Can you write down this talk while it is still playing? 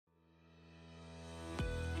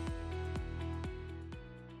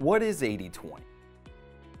What is 80/20?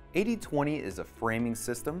 80/20 is a framing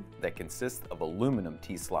system that consists of aluminum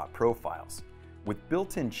T-slot profiles with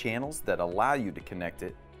built-in channels that allow you to connect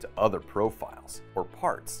it to other profiles or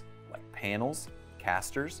parts like panels,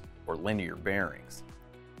 casters, or linear bearings.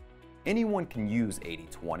 Anyone can use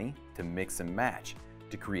 80/20 to mix and match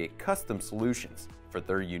to create custom solutions for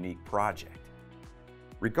their unique project.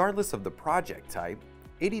 Regardless of the project type,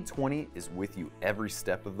 80/20 is with you every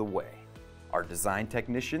step of the way. Our design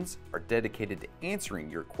technicians are dedicated to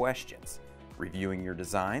answering your questions, reviewing your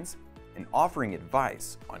designs, and offering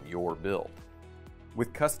advice on your build.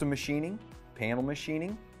 With custom machining, panel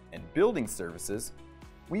machining, and building services,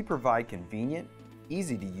 we provide convenient,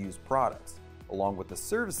 easy-to-use products, along with the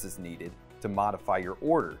services needed to modify your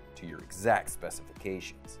order to your exact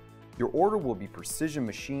specifications. Your order will be precision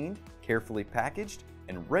machined, carefully packaged,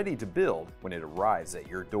 and ready to build when it arrives at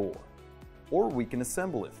your door. Or we can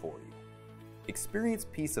assemble it for you. Experience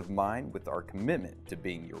peace of mind with our commitment to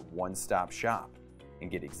being your one-stop shop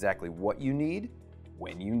and get exactly what you need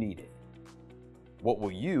when you need it. What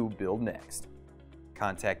will you build next?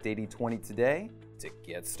 Contact 80/20 today to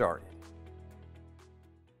get started.